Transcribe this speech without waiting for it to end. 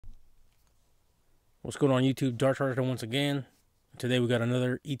What's going on YouTube? Dark Charger once again. Today we got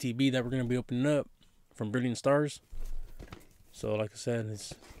another ETB that we're going to be opening up from Brilliant Stars. So like I said,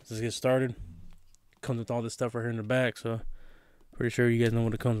 let's get started. Comes with all this stuff right here in the back, so pretty sure you guys know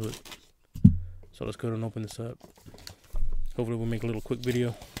what it comes with. So let's go ahead and open this up. Hopefully we'll make a little quick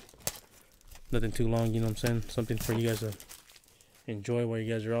video. Nothing too long, you know what I'm saying? Something for you guys to enjoy while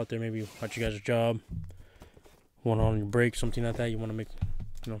you guys are out there. Maybe watch you guys' job. One on your break, something like that. You want to make,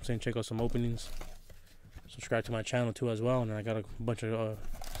 you know what I'm saying, check out some openings. Subscribe to my channel too as well, and I got a bunch of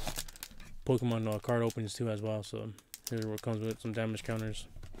Pokemon card openings too as well. So here's what it comes with: some damage counters.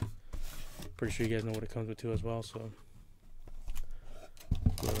 Pretty sure you guys know what it comes with too as well. So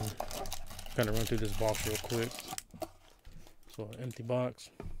kind of run through this box real quick. So empty box.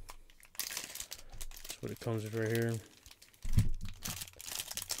 That's what it comes with right here.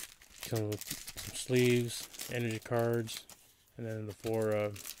 It comes with some sleeves, energy cards, and then the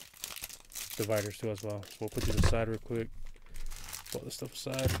four dividers too as well. So we'll put these aside real quick. Put all this stuff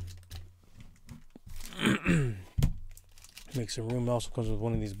aside. Make some room. It also comes with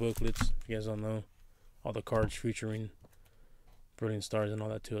one of these booklets. If you guys don't know, all the cards featuring Brilliant Stars and all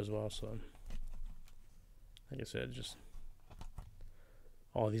that too as well. So like I said, just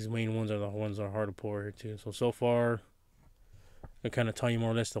all these main ones are the ones that are hard to pull here too. So far I kind of tell you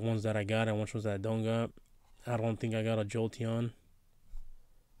more or less the ones that I got and which ones that I don't got. I don't think I got a Jolteon.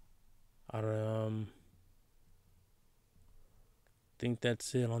 I think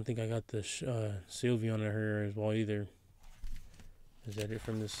that's it. I don't think I got the Sylveon in here as well either. Is that it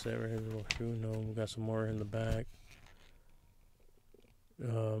from this set right here? No, we got some more in the back. I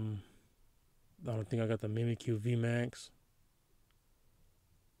don't think I got the Mimikyu VMAX.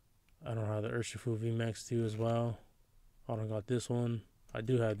 I don't have the Urshifu VMAX too as well. I don't got this one. I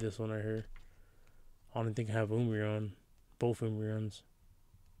do have this one right here. I don't think I have Umbreon. Both Umbreons.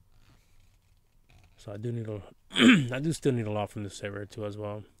 So I do need a I do still need a lot from this set right too as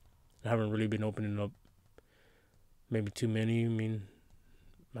well. I haven't really been opening up maybe too many. I mean,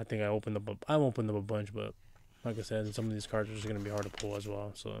 I think I've opened up a bunch, but like I said, some of these cards are just gonna be hard to pull as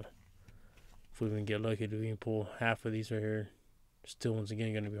well. So if we even get lucky to even pull half of these right here, still once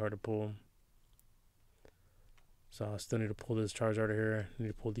again gonna be hard to pull. So I still need to pull this Charizard right here. I need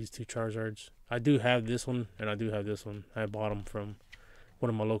to pull these two Charizards. I do have this one and I do have this one. I bought them from one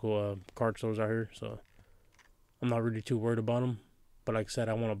of my local card stores out here, so I'm not really too worried about them. But like I said,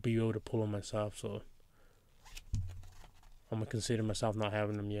 I want to be able to pull them myself, so I'm gonna consider myself not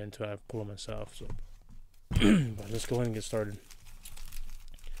having them yet until I pull them myself. So but let's go ahead and get started.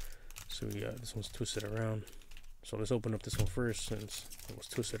 So we got this one's twisted around, so let's open up this one first since it was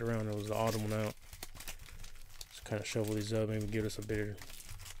twisted around. It was the autumn one out. Just kind of shovel these up, maybe give us a better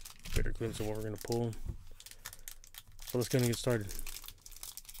glimpse of what we're gonna pull. So let's go ahead and get started.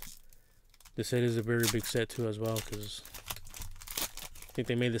 This set is a very big set too as well, because I think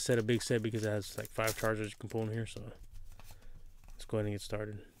they made this set a big set because it has like 5 chargers you can pull in here. So let's go ahead and get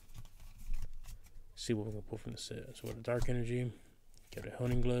started. See what we're gonna pull from the set. So we got a Dark Energy, got a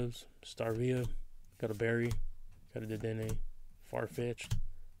Hunting Gloves, Starvia, got a Berry, got a Dedenne, Farfetch'd,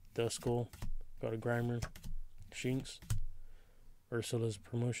 Duskull, got a Grimer, Shinx, Ursula's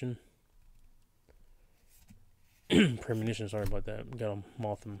Promotion, Premonition, sorry about that. Got a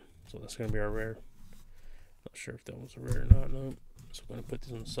Mothim. So that's going to be our rare. Not sure if that was a rare or not. No. So I'm going to put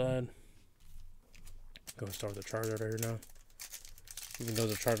this on the side. Going to start with the Charizard right here now. Even though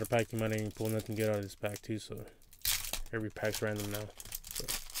it's a Charger pack, you might not even pull nothing good out of this pack too. So every pack's random now. So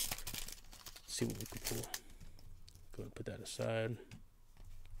let's see what we can pull. Go ahead and put that aside.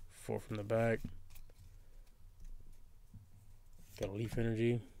 4 from the back. Got a Leaf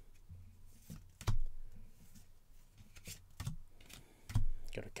Energy.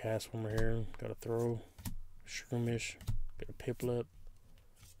 Got a Castform right here, got a Throw, Shroomish, got a Piplup,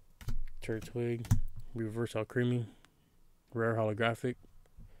 Turtwig, Reverse Alcremie, Rare Holographic,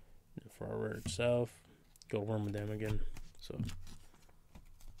 and for our rare itself, go Wormadam again. So go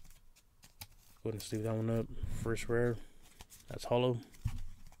ahead and sleeve that one up. First rare, that's Holo.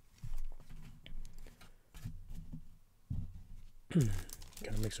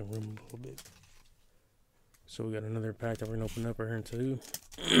 Gotta make some room a little bit. So we got another pack that we're gonna open up right here in 2.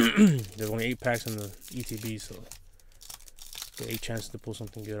 There's only 8 packs in the ETB, so 8 chances to pull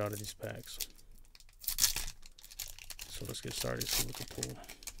something good out of these packs. So let's get started, see what we can pull.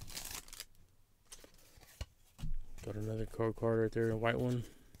 Got another code card right there, a white one.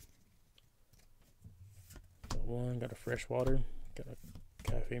 Got one, got a Freshwater, got a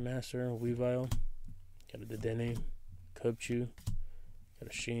Cafe Master, Weavile, got a Dedenne, Cubchoo, got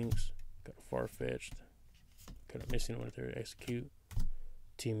a Shinx, got a Farfetch'd. Got a missing one there, Execute,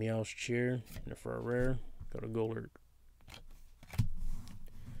 Team Meow's Cheer. And for a rare, got a Golurk.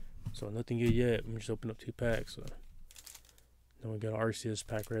 So nothing good yet. We just opened up 2 packs. So then we got an Arceus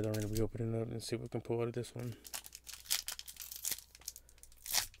pack right there. We're going to be opening up and see what we can pull out of this one.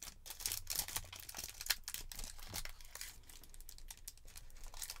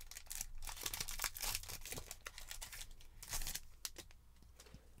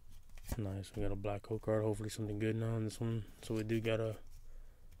 Nice. We got a black code card. Hopefully something good now on this one. So we do got a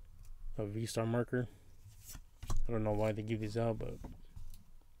V-Star marker. I don't know why they give these out, but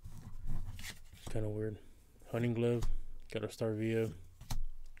it's kind of weird. Hunting Glove. Got a Starvia.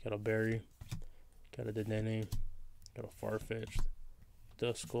 Got a Berry. Got a Dedenne. Got a Farfetch'd.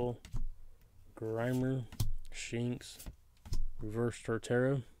 Duskull. Grimer. Shinx. Reverse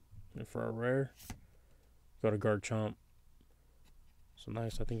Torterra. And for a rare, got a Garchomp. So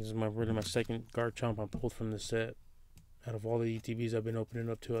nice. I think this is really my second Garchomp I pulled from this set. Out of all the ETBs I've been opening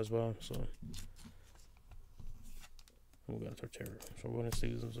up to as well. So we got a Torterra. So we're gonna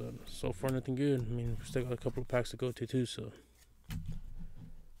see this up. So far nothing good. I mean, we still got a couple of packs to go to too. So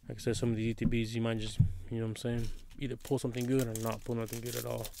like I said, some of the ETBs you might just, you know what I'm saying, either pull something good or not pull nothing good at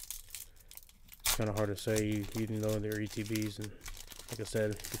all. It's kind of hard to say, even though they're ETBs. And like I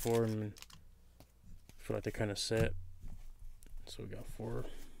said before, I mean, I feel like they're kind of set. So we got 4.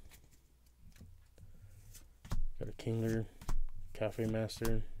 Got a Kingler, Cafe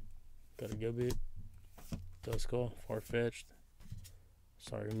Master, got a Gilbit, Duskull, Farfetch'd.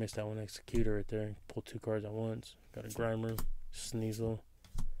 Sorry, we missed that one. Executor right there. Pulled 2 cards at once. Got a Grimer, Sneasel,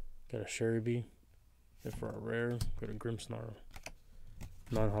 got a Cherubi. And for our rare, got a Grimmsnarl,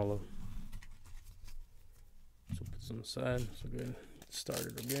 non-hollow. So put this on the side. So good. Get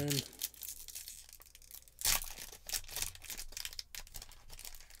started again.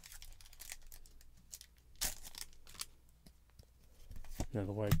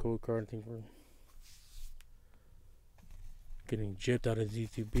 Another white code card. I think we're getting gypped out of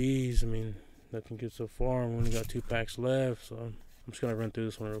DTBs. I mean, nothing good so far. We only got 2 packs left, so I'm just gonna run through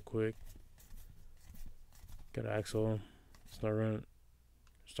this one real quick. Got an Axel,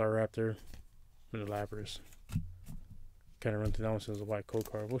 Staraptor, and a Lapras. Kind of run through that one since it's a white code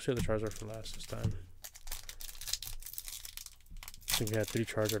card. We'll save the Charizard for last this time. I think we had 3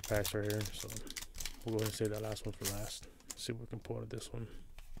 Charizard packs right here, so we'll go ahead and save that last one for last. See what we can pull out of this one.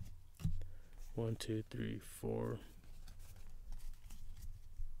 1, 2, 3, 4.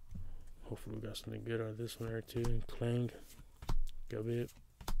 Hopefully we got something good out of this one right too. Clang, Gabit,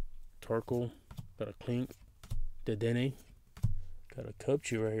 Torkoal, got a Clink, Dedenne, got a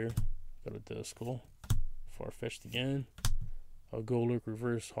Cubchoo right here, got a Duskull, Farfetch'd again, a Golurk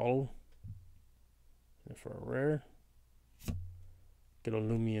reverse hollow, and for a rare, get a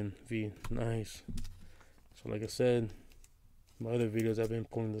Lumion V. Nice. So like I said, my other videos I've been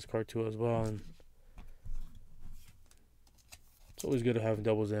pulling this card too as well, and it's always good to have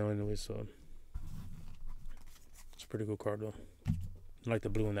doubles down anyway, so it's a pretty cool card though. I like the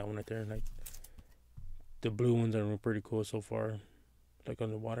blue in that one right there. Like the blue ones are pretty cool so far. Like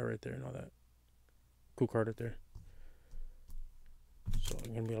underwater right there and all that. Cool card right there. So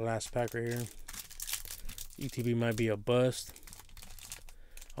gonna be the last pack right here. ETB might be a bust.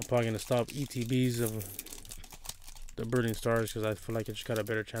 I'm probably gonna stop ETBs of the Brilliant Stars because I feel like it just got a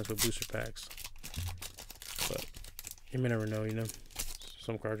better chance with booster packs. But you may never know, you know.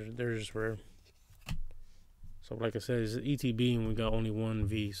 Some cards they're just rare. So like I said, it's an ETB and we got only 1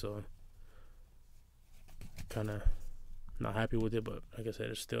 V, so kind of not happy with it. But like I said,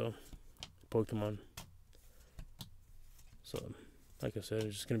 it's still Pokemon. So like I said,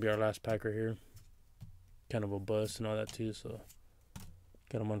 it's just gonna be our last pack right here. Kind of a bust and all that too. So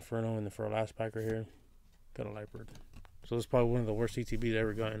got a Monferno, and then for our last pack right here, got a Lightbird. So it's probably one of the worst ETBs I've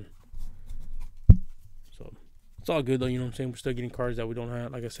ever gotten. So it's all good though, you know what I'm saying? We're still getting cards that we don't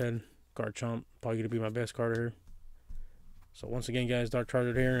have. Like I said, Garchomp probably gonna be my best card here. So once again, guys, Dark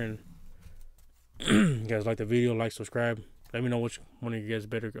Charizard here, and you guys like the video, like, subscribe. Let me know which one of you guys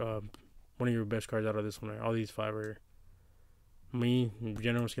better, one of your best cards out of this one. All these 5 are here. Me, in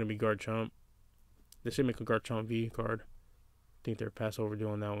general, it's gonna be Garchomp. They should make a Garchomp V card. I think they're past overdue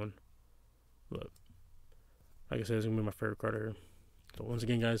on that one. But like I said, it's gonna be my favorite card here. So once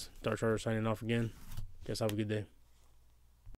again, guys, Dark Charizard signing off again. Guys, have a good day.